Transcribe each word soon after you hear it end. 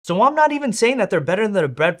So I'm not even saying that they're better than the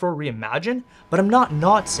Bred 4 Reimagined, but I'm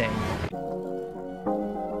not saying that.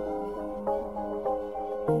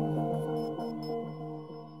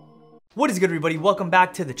 What is good, everybody? Welcome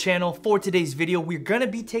back to the channel. For today's video, we're gonna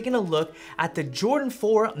be taking a look at the Jordan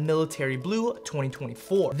 4 Military Blue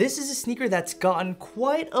 2024. This is a sneaker that's gotten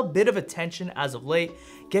quite a bit of attention as of late,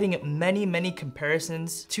 getting many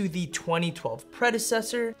comparisons to the 2012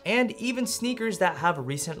 predecessor, and even sneakers that have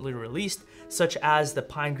recently released, such as the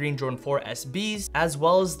Pine Green Jordan 4 SBs, as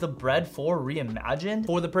well as the Bred 4 Reimagined.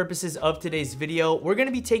 For the purposes of today's video, we're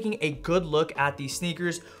gonna be taking a good look at these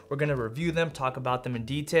sneakers. We're gonna review them, talk about them in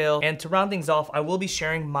detail, and to round things off, I will be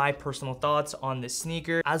sharing my personal thoughts on this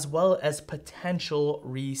sneaker, as well as potential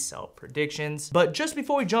resale predictions. But just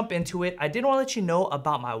before we jump into it, I did wanna let you know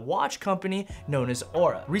about my watch company known as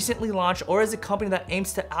Aura. Recently launched, Aura is a company that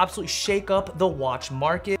aims to absolutely shake up the watch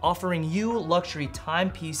market, offering you luxury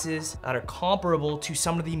timepieces that are comparable to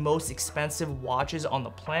some of the most expensive watches on the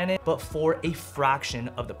planet, but for a fraction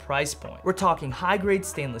of the price point. We're talking high-grade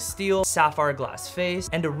stainless steel, sapphire glass face,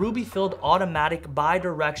 and a ruby-filled automatic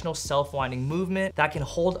bi-directional self-winding movement that can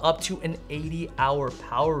hold up to an 80-hour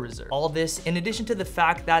power reserve. All this in addition to the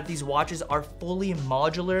fact that these watches are fully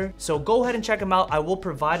modular, so go ahead and check them out. I will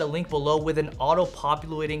provide a link below with an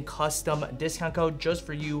auto-populating custom discount code just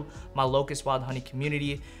for you, my Locust&WildHoney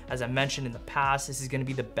community. As I mentioned in the past, this is gonna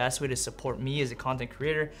be the best way to support me as a content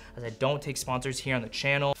creator, as I don't take sponsors here on the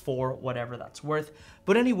channel for whatever that's worth.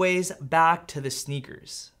 But anyways, back to the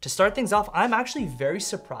sneakers. To start things off, I'm actually very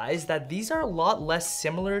surprised that these are a lot less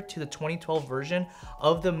similar to the 2012 version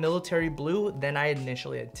of the Military Blue than I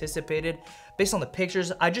initially anticipated. Based on the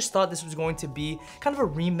pictures, I just thought this was going to be kind of a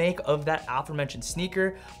remake of that aforementioned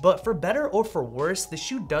sneaker, but for better or for worse, the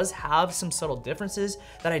shoe does have some subtle differences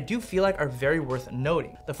that I do feel like are very worth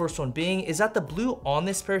noting. The first one being is that the blue on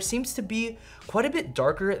this pair seems to be quite a bit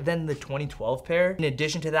darker than the 2012 pair. In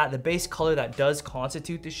addition to that, the base color that does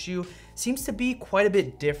constitute the shoe seems to be quite a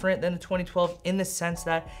bit different than the 2012 in the sense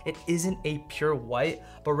that it isn't a pure white,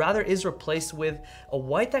 but rather is replaced with a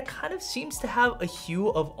white that kind of seems to have a hue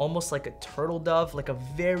of almost like a turtle dove, like a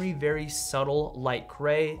very subtle light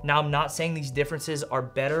gray. Now, I'm not saying these differences are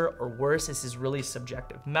better or worse. This is really a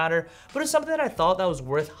subjective matter, but it's something that I thought that was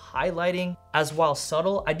worth highlighting. As while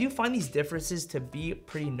subtle, I do find these differences to be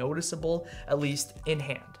pretty noticeable, at least in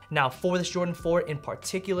hand. Now, for this Jordan 4 in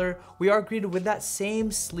particular, we are greeted with that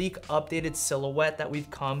same sleek, updated silhouette that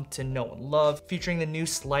we've come to know and love, featuring the new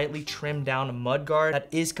slightly trimmed down mudguard that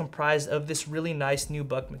is comprised of this really nice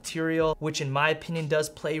nubuck material, which in my opinion does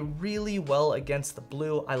play really well against the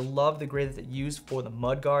blue. I love the gray that they used for the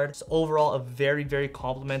mudguard. So overall, a very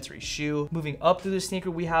complimentary shoe. Moving up through the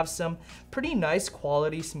sneaker, we have some pretty nice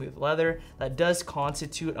quality smooth leather that does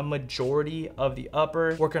constitute a majority of the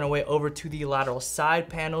upper. Working our way over to the lateral side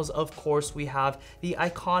panels, of course, we have the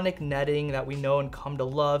iconic netting that we know and come to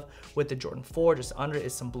love with the Jordan 4. Just under it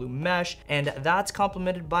is some blue mesh, and that's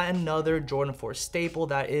complemented by another Jordan 4 staple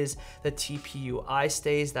that is the TPU eye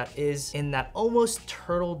stays that is in that almost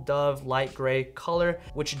turtle dove light gray color,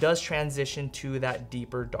 which does transition to that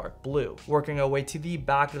deeper dark blue. Working our way to the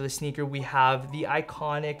back of the sneaker, we have the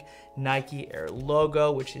iconic Nike Air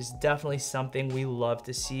logo, which is definitely something we love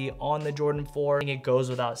to see on the Jordan 4. I think it goes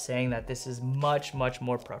without saying that this is much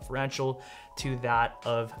more preferential to that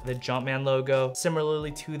of the Jumpman logo.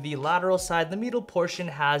 Similarly to the lateral side, the middle portion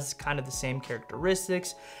has kind of the same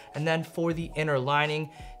characteristics. And then for the inner lining,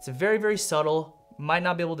 it's a very subtle. Might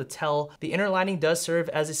not be able to tell. The inner lining does serve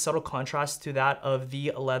as a subtle contrast to that of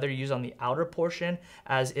the leather used on the outer portion,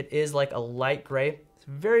 as it is like a light gray. It's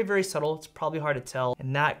very subtle. It's probably hard to tell,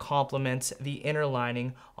 and that complements the inner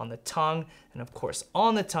lining on the tongue. And of course,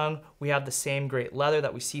 on the tongue, we have the same great leather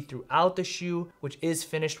that we see throughout the shoe, which is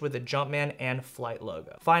finished with the Jumpman and Flight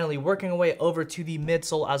logo. Finally, working our way over to the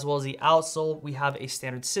midsole as well as the outsole, we have a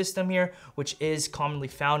standard system here, which is commonly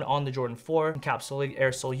found on the Jordan 4, encapsulated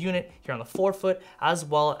air sole unit here on the forefoot, as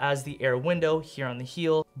well as the air window here on the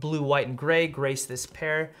heel. Blue, white, and gray grace this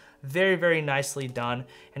pair. Very nicely done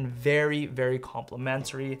and very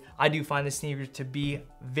complimentary. I do find the sneaker to be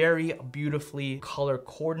very beautifully color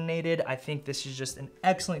coordinated. I think this is just an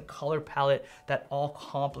excellent color palette that all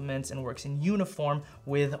complements and works in uniform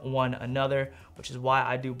with one another, which is why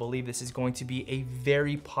I do believe this is going to be a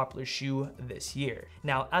very popular shoe this year.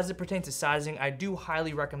 Now, as it pertains to sizing, I do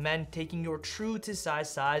highly recommend taking your true to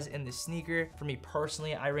size in this sneaker. For me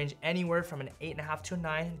personally, I range anywhere from an 8.5 to a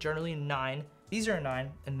 9, generally 9. These are a 9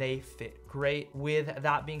 and they fit great. With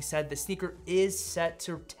that being said, the sneaker is set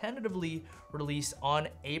to tentatively release on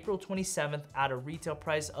April 27th at a retail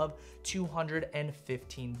price of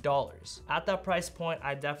 $215. At that price point,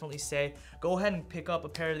 I definitely say go ahead and pick up a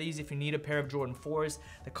pair of these if you need a pair of Jordan 4s.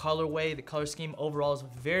 The colorway, the color scheme overall is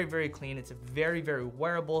very, very clean. It's very, very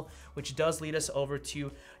wearable, which does lead us over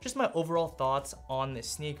to just my overall thoughts on this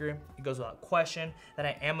sneaker. It goes without question that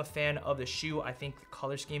I am a fan of the shoe. I think the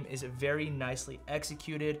color scheme is very nicely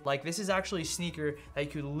executed. Like, this is actually a sneaker that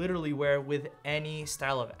you could literally wear with any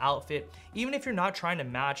style of outfit. Even if you're not trying to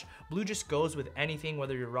match, blue just goes with anything,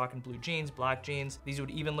 whether you're rocking blue jeans, black jeans. These would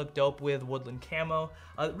even look dope with woodland camo.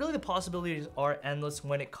 Really, the possibilities are endless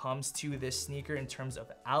when it comes to this sneaker in terms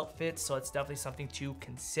of outfits, so it's definitely something to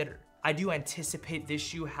consider. I do anticipate this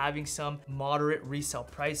shoe having some moderate resale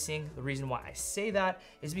pricing. The reason why I say that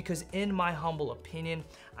is because, in my humble opinion,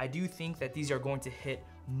 I do think that these are going to hit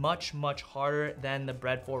much, much harder than the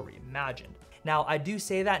Bred 4 Reimagined. Now, I do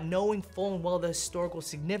say that knowing full and well the historical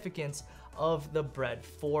significance of the Bred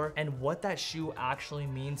 4 and what that shoe actually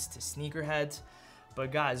means to sneakerheads.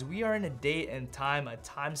 But guys, we are in a date and time, a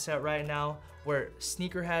time set right now where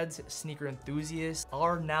sneakerheads, sneaker enthusiasts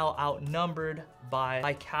are now outnumbered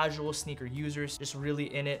by casual sneaker users, just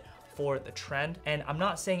really in it for the trend. And I'm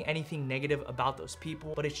not saying anything negative about those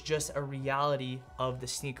people, but it's just a reality of the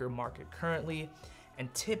sneaker market currently.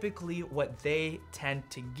 And typically what they tend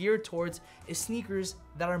to gear towards is sneakers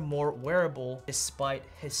that are more wearable despite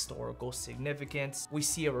historical significance. We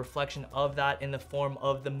see a reflection of that in the form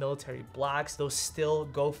of the military blacks. Those still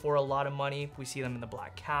go for a lot of money. We see them in the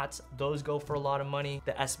black cats. Those go for a lot of money.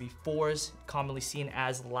 The SB4s, commonly seen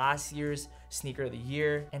as last year's sneaker of the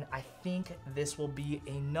year. And I think this will be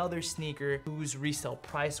another sneaker whose resale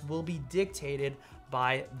price will be dictated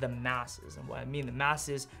by the masses. And what I mean the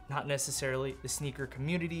masses, not necessarily the sneaker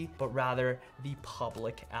community, but rather the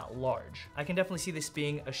public at large. I can definitely see this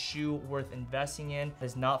being a shoe worth investing in. That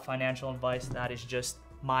is not financial advice, that is just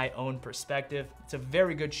my own perspective. It's a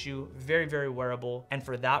very good shoe, very, very wearable. And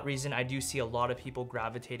for that reason, I do see a lot of people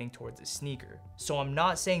gravitating towards a sneaker. So I'm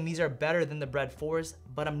not saying these are better than the Bred 4s,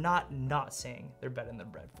 but I'm not saying they're better than the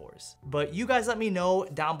Bred 4s. But you guys let me know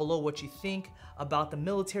down below what you think about the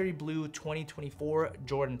military blue 2024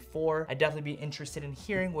 Jordan 4. I'd definitely be interested in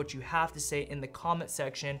hearing what you have to say in the comment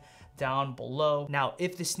section down below. Now,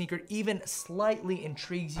 if the sneaker even slightly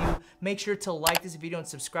intrigues you, make sure to like this video and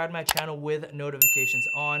subscribe to my channel with notifications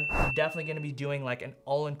on. I'm definitely gonna be doing like an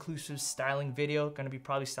all-inclusive styling video. Gonna be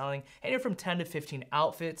probably styling anywhere from 10 to 15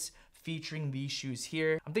 outfits featuring these shoes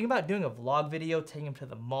here. I'm thinking about doing a vlog video, taking them to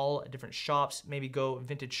the mall, different shops, maybe go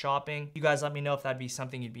vintage shopping. You guys let me know if that'd be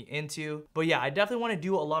something you'd be into. But yeah, I definitely wanna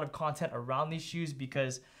do a lot of content around these shoes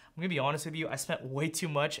because I'm gonna be honest with you, I spent way too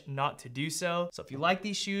much not to do so. So if you like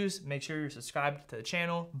these shoes, make sure you're subscribed to the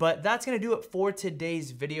channel. But that's gonna do it for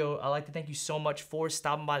today's video. I'd like to thank you so much for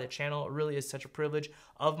stopping by the channel. It really is such a privilege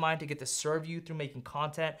of mine to get to serve you through making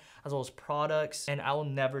content as well as products, and I will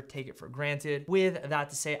never take it for granted. With that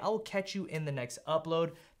to say, I will catch you in the next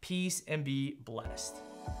upload. Peace and be blessed.